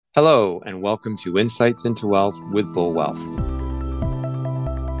Hello, and welcome to Insights into Wealth with BULLWEALTH.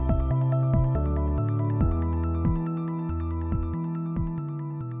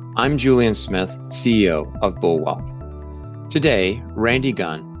 I'm Julian Smith, CEO of BULLWEALTH. Today, Randy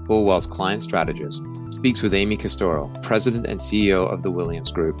Gunn, BULLWEALTH's client strategist, speaks with Amy Castoro, President and CEO of the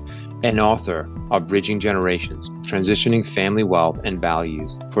Williams Group, and author of Bridging Generations, Transitioning Family Wealth and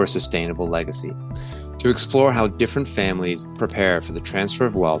Values for a Sustainable Legacy, to explore how different families prepare for the transfer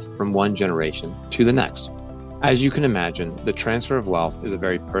of wealth from one generation to the next. As you can imagine, the transfer of wealth is a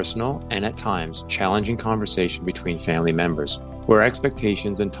very personal and at times challenging conversation between family members, where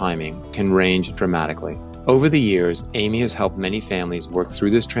expectations and timing can range dramatically. Over the years, Amy has helped many families work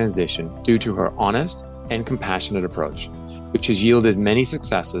through this transition due to her honest and compassionate approach, which has yielded many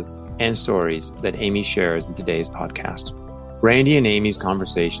successes and stories that Amy shares in today's podcast. Randy and Amy's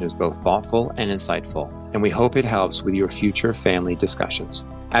conversation is both thoughtful and insightful, and we hope it helps with your future family discussions.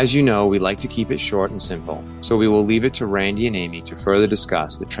 As you know, we like to keep it short and simple, so we will leave it to Randy and Amy to further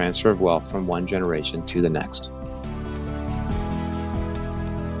discuss the transfer of wealth from one generation to the next.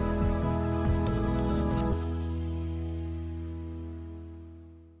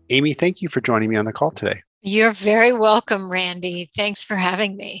 Amy, thank you for joining me on the call today. You're very welcome, Randy. Thanks for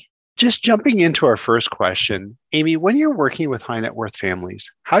having me. Just jumping into our first question, Amy, when you're working with high net worth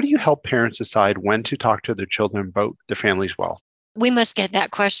families, how do you help parents decide when to talk to their children about their family's wealth? We must get that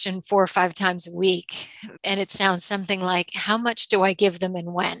question 4 or 5 times a week. And it sounds something like, how much do I give them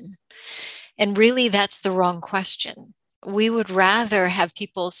and when? And really, that's the wrong question. We would rather have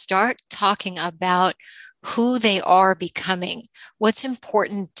people start talking about who they are becoming, what's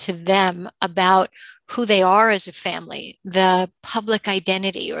important to them about who they are as a family, the public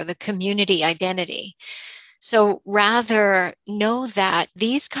identity or the community identity. So rather know that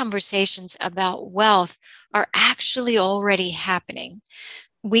these conversations about wealth are actually already happening.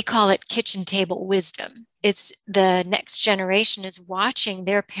 We call it kitchen table wisdom. It's the next generation is watching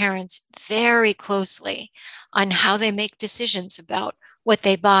their parents very closely on how they make decisions about what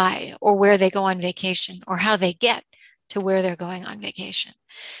they buy or where they go on vacation or how they get to where they're going on vacation.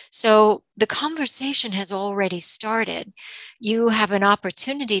 So the conversation has already started. You have an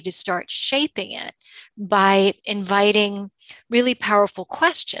opportunity to start shaping it by inviting really powerful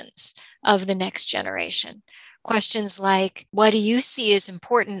questions of the next generation. Questions like, what do you see as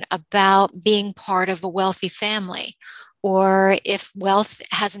important about being part of a wealthy family? Or if wealth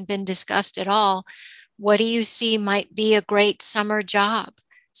hasn't been discussed at all, what do you see might be a great summer job?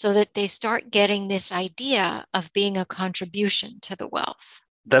 So that they start getting this idea of being a contribution to the wealth.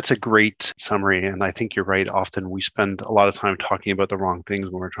 That's a great summary. And I think you're right. Often we spend a lot of time talking about the wrong things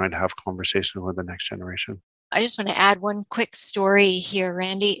when we're trying to have conversations with the next generation. I just want to add one quick story here,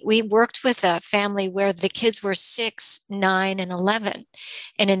 Randy. We worked with a family where the kids were 6, 9, and 11.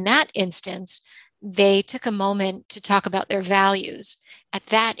 And in that instance, they took a moment to talk about their values. At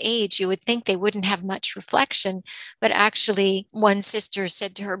that age, you would think they wouldn't have much reflection, but actually one sister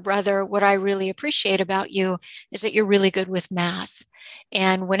said to her brother, what I really appreciate about you is that you're really good with math.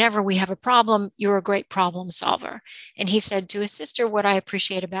 And whenever we have a problem, you're a great problem solver. And he said to his sister, what I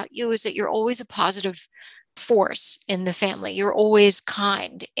appreciate about you is that you're always a positive force in the family. You're always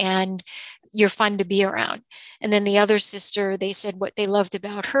kind and you're fun to be around. And then the other sister, they said what they loved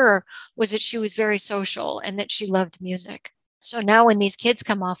about her was that she was very social and that she loved music. So now when these kids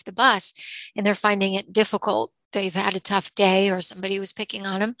come off the bus and they're finding it difficult, they've had a tough day or somebody was picking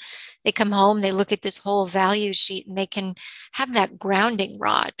on them, they come home, they look at this whole value sheet and they can have that grounding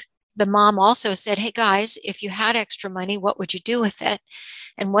rod. The mom also said, hey guys, if you had extra money, what would you do with it?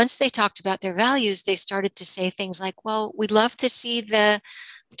 And once they talked about their values, they started to say things like, well, we'd love to see the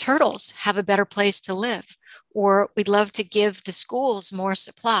turtles have a better place to live, or we'd love to give the schools more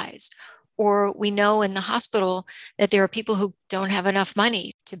supplies. Or we know in the hospital that there are people who don't have enough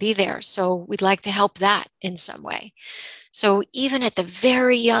money to be there. So we'd like to help that in some way. So even at the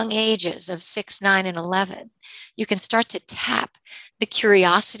very young ages of 6, 9, and 11, you can start to tap the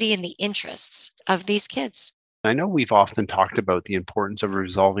curiosity and the interests of these kids. I know we've often talked about the importance of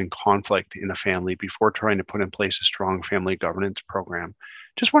resolving conflict in a family before trying to put in place a strong family governance program.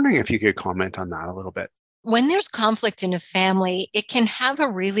 Just wondering if you could comment on that a little bit. When there's conflict in a family, it can have a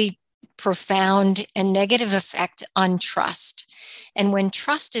really profound and negative effect on trust. And when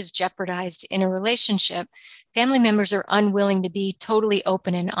trust is jeopardized in a relationship, family members are unwilling to be totally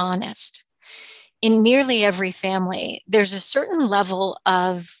open and honest. In nearly every family, there's a certain level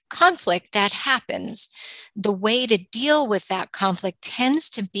of conflict that happens. The way to deal with that conflict tends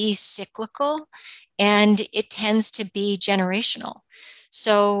to be cyclical and it tends to be generational.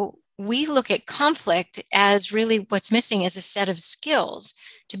 So we look at conflict as really what's missing is a set of skills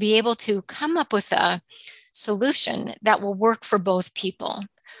to be able to come up with a solution that will work for both people.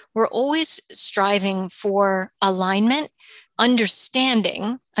 We're always striving for alignment.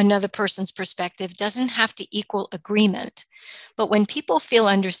 Understanding another person's perspective doesn't have to equal agreement. But when people feel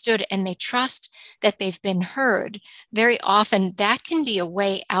understood and they trust that they've been heard, very often that can be a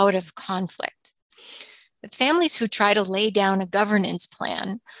way out of conflict. But families who try to lay down a governance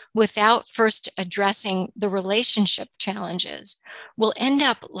plan without first addressing the relationship challenges will end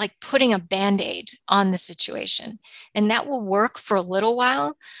up like putting a Band-Aid on the situation. And that will work for a little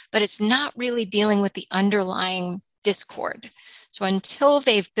while, but it's not really dealing with the underlying discord. So until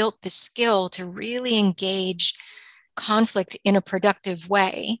they've built the skill to really engage conflict in a productive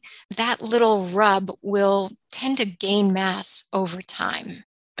way, that little rub will tend to gain mass over time.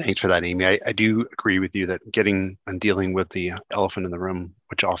 Thanks for that, Amy. I do agree with you that getting and dealing with the elephant in the room,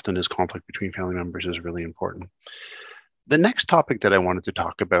 which often is conflict between family members, is really important. The next topic that I wanted to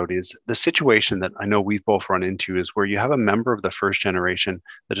talk about is the situation that I know we've both run into is where you have a member of the first generation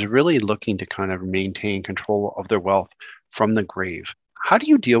that is really looking to kind of maintain control of their wealth from the grave. How do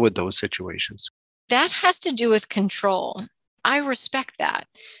you deal with those situations? That has to do with control. I respect that.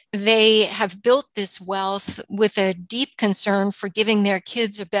 They have built this wealth with a deep concern for giving their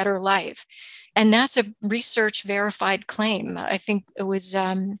kids a better life. And that's a research verified claim. I think it was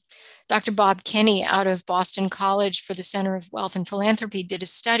Dr. Bob Kinney out of Boston College for the Center of Wealth and Philanthropy did a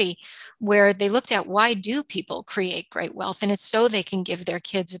study where they looked at why do people create great wealth? And it's so they can give their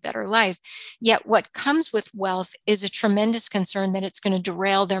kids a better life. Yet what comes with wealth is a tremendous concern that it's going to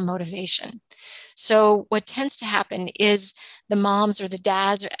derail their motivation. So what tends to happen is the moms or the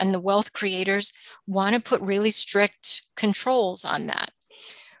dads and the wealth creators want to put really strict controls on that.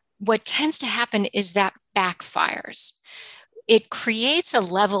 What tends to happen is that backfires. It creates a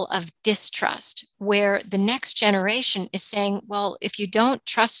level of distrust where the next generation is saying, well, if you don't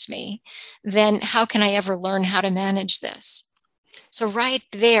trust me, then how can I ever learn how to manage this? So right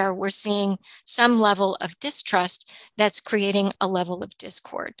there, we're seeing some level of distrust that's creating a level of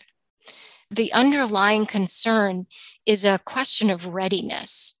discord. The underlying concern is a question of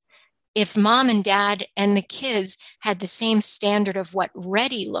readiness. If mom and dad and the kids had the same standard of what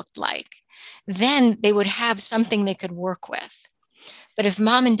ready looked like, then they would have something they could work with. But if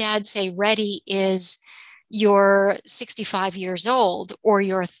mom and dad say ready is you're 65 years old or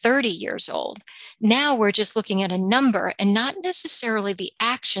you're 30 years old, now we're just looking at a number and not necessarily the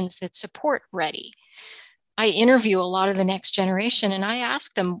actions that support ready. I interview a lot of the next generation and I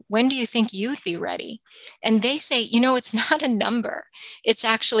ask them, when do you think you'd be ready? And they say, it's not a number. It's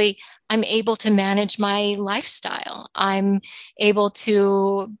actually, I'm able to manage my lifestyle. I'm able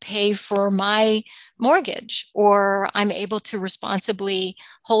to pay for my mortgage, or I'm able to responsibly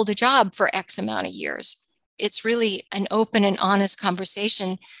hold a job for X amount of years. It's really an open and honest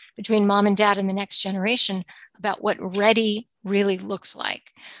conversation between mom and dad and the next generation about what ready really looks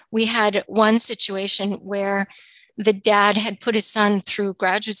like. We had one situation where the dad had put his son through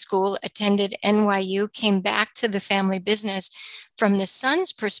graduate school, attended NYU, came back to the family business. From the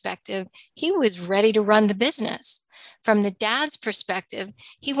son's perspective, he was ready to run the business. From the dad's perspective,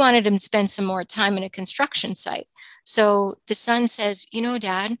 he wanted him to spend some more time in a construction site. So the son says,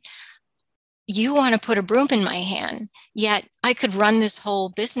 Dad, you want to put a broom in my hand, yet I could run this whole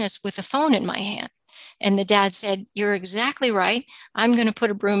business with a phone in my hand. And the dad said, you're exactly right. I'm going to put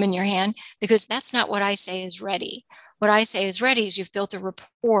a broom in your hand because that's not what I say is ready. What I say is ready is you've built a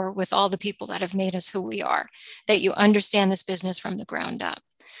rapport with all the people that have made us who we are, that you understand this business from the ground up.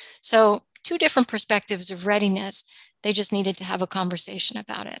 So 2 different perspectives of readiness. They just needed to have a conversation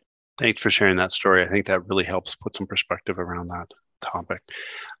about it. Thanks for sharing that story. I think that really helps put some perspective around that topic.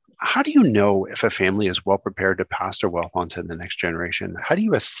 How do you know if a family is well prepared to pass their wealth on to the next generation? How do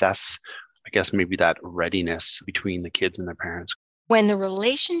you assess, I guess, maybe that readiness between the kids and their parents? When the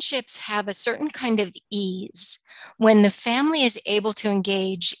relationships have a certain kind of ease, when the family is able to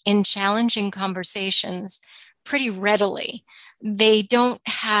engage in challenging conversations pretty readily, they don't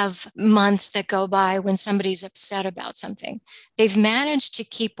have months that go by when somebody's upset about something. They've managed to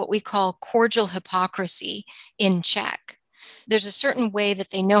keep what we call cordial hypocrisy in check. There's a certain way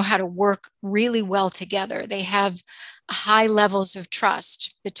that they know how to work really well together. They have high levels of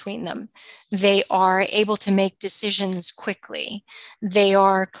trust between them. They are able to make decisions quickly. They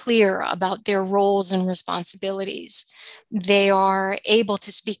are clear about their roles and responsibilities. They are able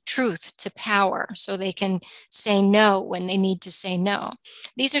to speak truth to power so they can say no when they need to say no.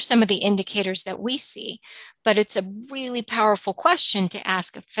 These are some of the indicators that we see, but it's a really powerful question to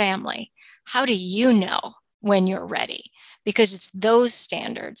ask a family. How do you know when you're ready? because it's those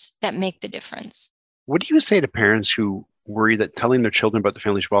standards that make the difference. What do you say to parents who worry that telling their children about the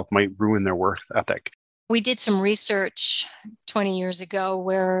family's wealth might ruin their work ethic? We did some research 20 years ago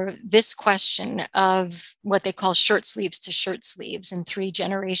where this question of what they call shirt sleeves to shirt sleeves in 3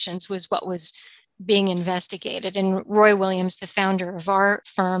 generations was what was being investigated. And Roy Williams, the founder of our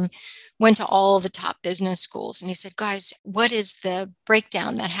firm, went to all the top business schools and he said, guys, what is the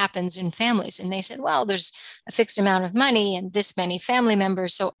breakdown that happens in families? And they said, well, there's a fixed amount of money and this many family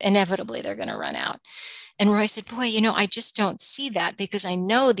members, so inevitably they're going to run out. And Roy said, boy, I just don't see that because I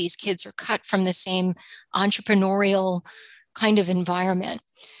know these kids are cut from the same entrepreneurial kind of environment.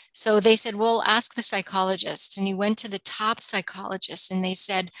 So they said, well, ask the psychologist. And he went to the top psychologists and they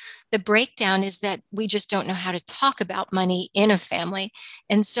said, the breakdown is that we just don't know how to talk about money in a family.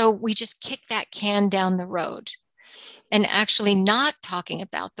 And so we just kick that can down the road. And actually not talking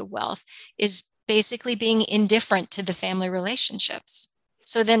about the wealth is basically being indifferent to the family relationships.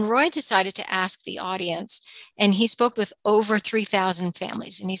 So then Roy decided to ask the audience, and he spoke with over 3,000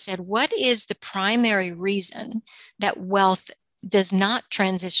 families. And he said, what is the primary reason that wealth does not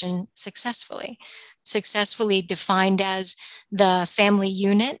transition successfully? Successfully defined as the family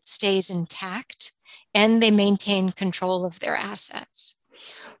unit stays intact and they maintain control of their assets.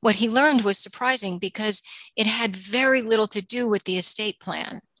 What he learned was surprising because it had very little to do with the estate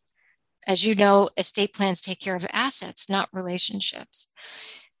plan. As you know, estate plans take care of assets, not relationships.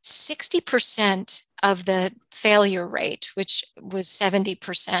 60% of the failure rate, which was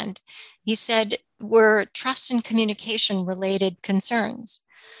 70%, he said, were trust and communication related concerns.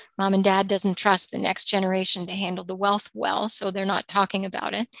 Mom and dad doesn't trust the next generation to handle the wealth well, so they're not talking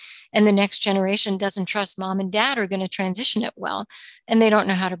about it. And the next generation doesn't trust mom and dad are going to transition it well, and they don't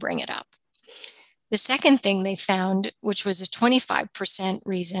know how to bring it up. The second thing they found, which was a 25%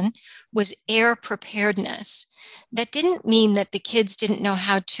 reason, was heir preparedness. That didn't mean that the kids didn't know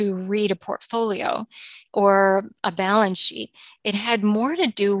how to read a portfolio or a balance sheet. It had more to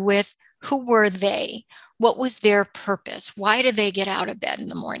do with who were they? What was their purpose? Why do they get out of bed in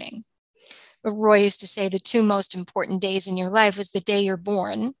the morning? Roy used to say the 2 most important days in your life was the day you're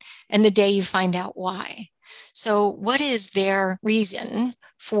born and the day you find out why. So what is their reason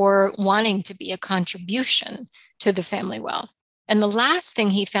for wanting to be a contribution to the family wealth? And the last thing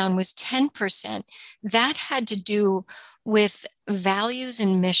he found was 10%. That had to do with values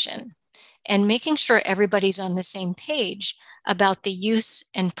and mission and making sure everybody's on the same page about the use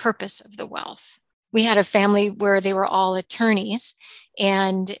and purpose of the wealth. We had a family where they were all attorneys,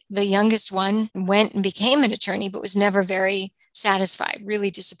 and the youngest one went and became an attorney, but was never very satisfied, really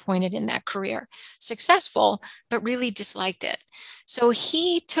disappointed in that career. Successful, but really disliked it. So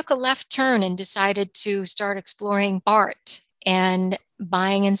he took a left turn and decided to start exploring art and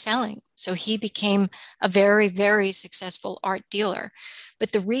buying and selling. So he became a very, very successful art dealer.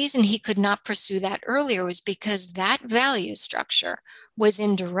 But the reason he could not pursue that earlier was because that value structure was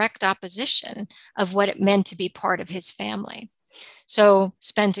in direct opposition of what it meant to be part of his family. So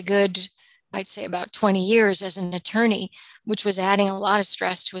spent a good, I'd say about 20 years as an attorney, which was adding a lot of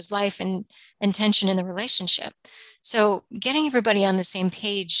stress to his life and tension in the relationship. So getting everybody on the same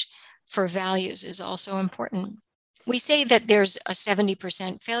page for values is also important. We say that there's a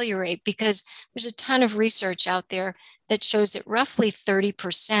 70% failure rate because there's a ton of research out there that shows that roughly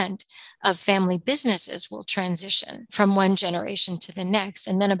 30% of family businesses will transition from one generation to the next,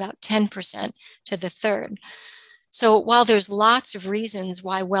 and then about 10% to the third. So while there's lots of reasons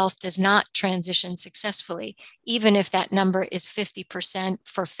why wealth does not transition successfully, even if that number is 50%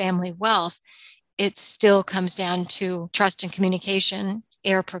 for family wealth, it still comes down to trust and communication,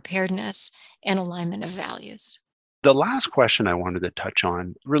 heir preparedness, and alignment of values. The last question I wanted to touch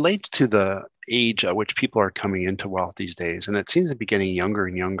on relates to the age at which people are coming into wealth these days, and it seems to be getting younger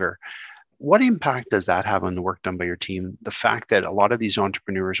and younger. What impact does that have on the work done by your team? The fact that a lot of these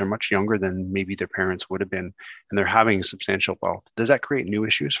entrepreneurs are much younger than maybe their parents would have been, and they're having substantial wealth. Does that create new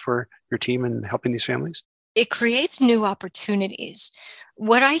issues for your team in helping these families? It creates new opportunities.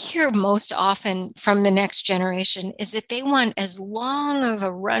 What I hear most often from the next generation is that they want as long of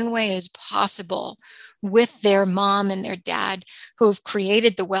a runway as possible with their mom and their dad who have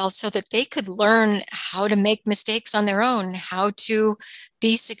created the wealth so that they could learn how to make mistakes on their own, how to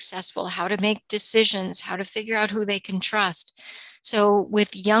be successful, how to make decisions, how to figure out who they can trust. So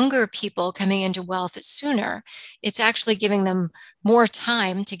with younger people coming into wealth sooner, it's actually giving them more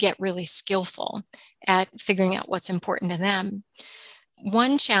time to get really skillful at figuring out what's important to them.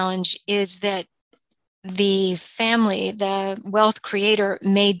 One challenge is that the family, the wealth creator,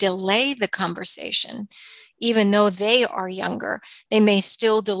 may delay the conversation even though they are younger, they may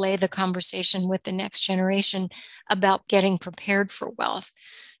still delay the conversation with the next generation about getting prepared for wealth.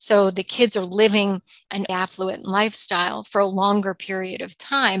 So the kids are living an affluent lifestyle for a longer period of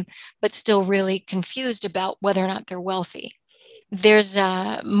time, but still really confused about whether or not they're wealthy. There's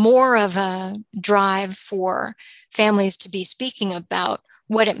more of a drive for families to be speaking about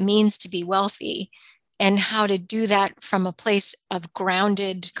what it means to be wealthy and how to do that from a place of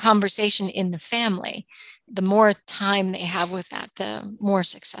grounded conversation in the family. The more time they have with that, the more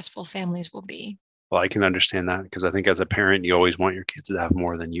successful families will be. Well, I can understand that because I think as a parent, you always want your kids to have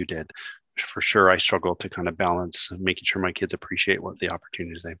more than you did. For sure, I struggle to kind of balance making sure my kids appreciate what the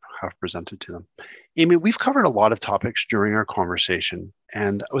opportunities they have presented to them. Amy, we've covered a lot of topics during our conversation,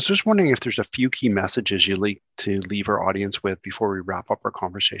 and I was just wondering if there's a few key messages you'd like to leave our audience with before we wrap up our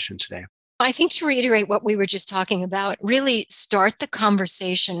conversation today. I think to reiterate what we were just talking about, really start the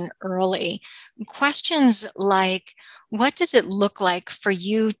conversation early. Questions like, what does it look like for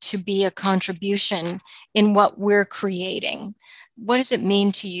you to be a contribution in what we're creating? What does it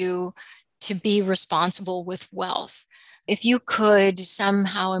mean to you to be responsible with wealth? If you could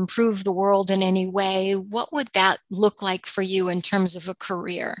somehow improve the world in any way, what would that look like for you in terms of a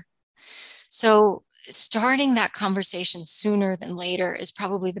career? So starting that conversation sooner than later is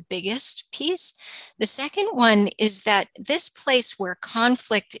probably the biggest piece. The second one is that this place where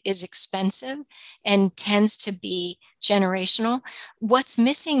conflict is expensive and tends to be generational, what's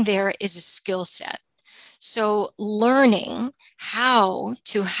missing there is a skill set. So learning how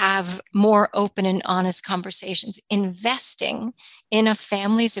to have more open and honest conversations, investing in a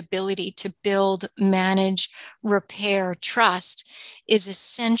family's ability to build, manage, repair trust is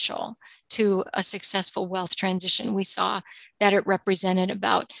essential to a successful wealth transition. We saw that it represented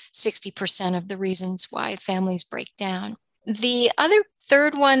about 60% of the reasons why families break down. The other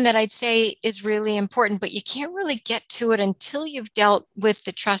third one that I'd say is really important, but you can't really get to it until you've dealt with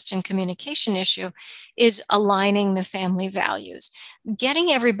the trust and communication issue, is aligning the family values, getting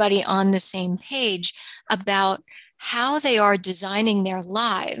everybody on the same page about how they are designing their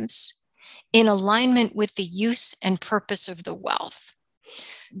lives in alignment with the use and purpose of the wealth.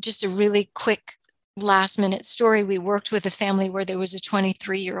 Just a really quick last minute story. We worked with a family where there was a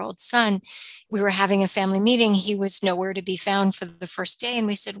 23-year-old son. We were having a family meeting. He was nowhere to be found for the first day. And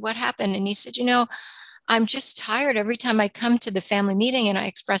we said, what happened? And he said, I'm just tired. Every time I come to the family meeting and I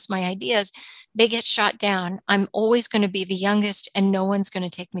express my ideas, they get shot down. I'm always going to be the youngest and no one's going to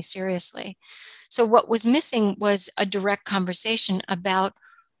take me seriously. So what was missing was a direct conversation about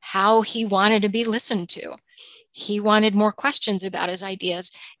how he wanted to be listened to. He wanted more questions about his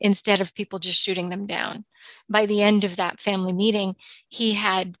ideas instead of people just shooting them down. By the end of that family meeting, he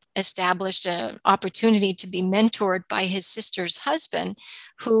had established an opportunity to be mentored by his sister's husband,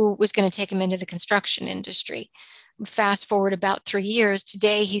 who was going to take him into the construction industry. Fast forward about 3 years,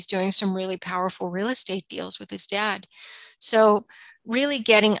 today he's doing some really powerful real estate deals with his dad. So really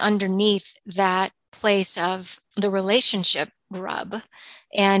getting underneath that place of the relationship rub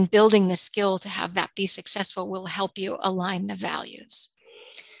and building the skill to have that be successful will help you align the values.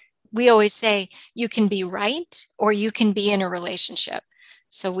 We always say you can be right or you can be in a relationship.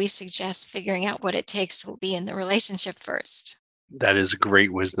 So we suggest figuring out what it takes to be in the relationship first. That is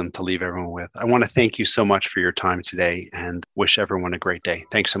great wisdom to leave everyone with. I want to thank you so much for your time today and wish everyone a great day.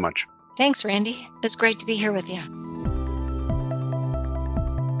 Thanks so much. Thanks, Randy. It's great to be here with you.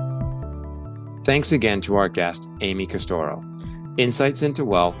 Thanks again to our guest, Amy Castoro. Insights into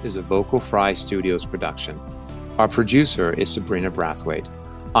Wealth is a Vocal Fry Studios production. Our producer is Sabrina Brathwaite.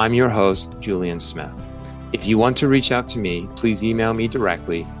 I'm your host, Julian Smith. If you want to reach out to me, please email me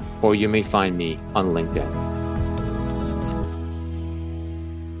directly, or you may find me on LinkedIn.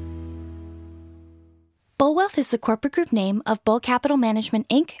 BULLWEALTH is the corporate group name of Bull Capital Management,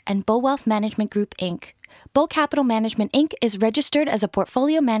 Inc. and BULLWEALTH Management Group, Inc. Bull Capital Management, Inc. is registered as a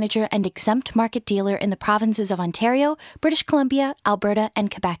portfolio manager and exempt market dealer in the provinces of Ontario, British Columbia, Alberta,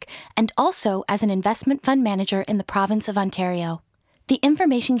 and Quebec, and also as an investment fund manager in the province of Ontario. The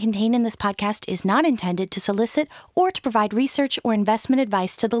information contained in this podcast is not intended to solicit or to provide research or investment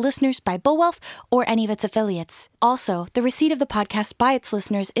advice to the listeners by BULLWEALTH or any of its affiliates. Also, the receipt of the podcast by its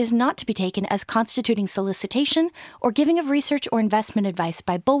listeners is not to be taken as constituting solicitation or giving of research or investment advice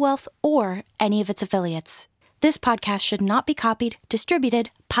by BULLWEALTH or any of its affiliates. This podcast should not be copied, distributed,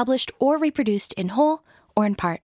 published, or reproduced in whole or in part.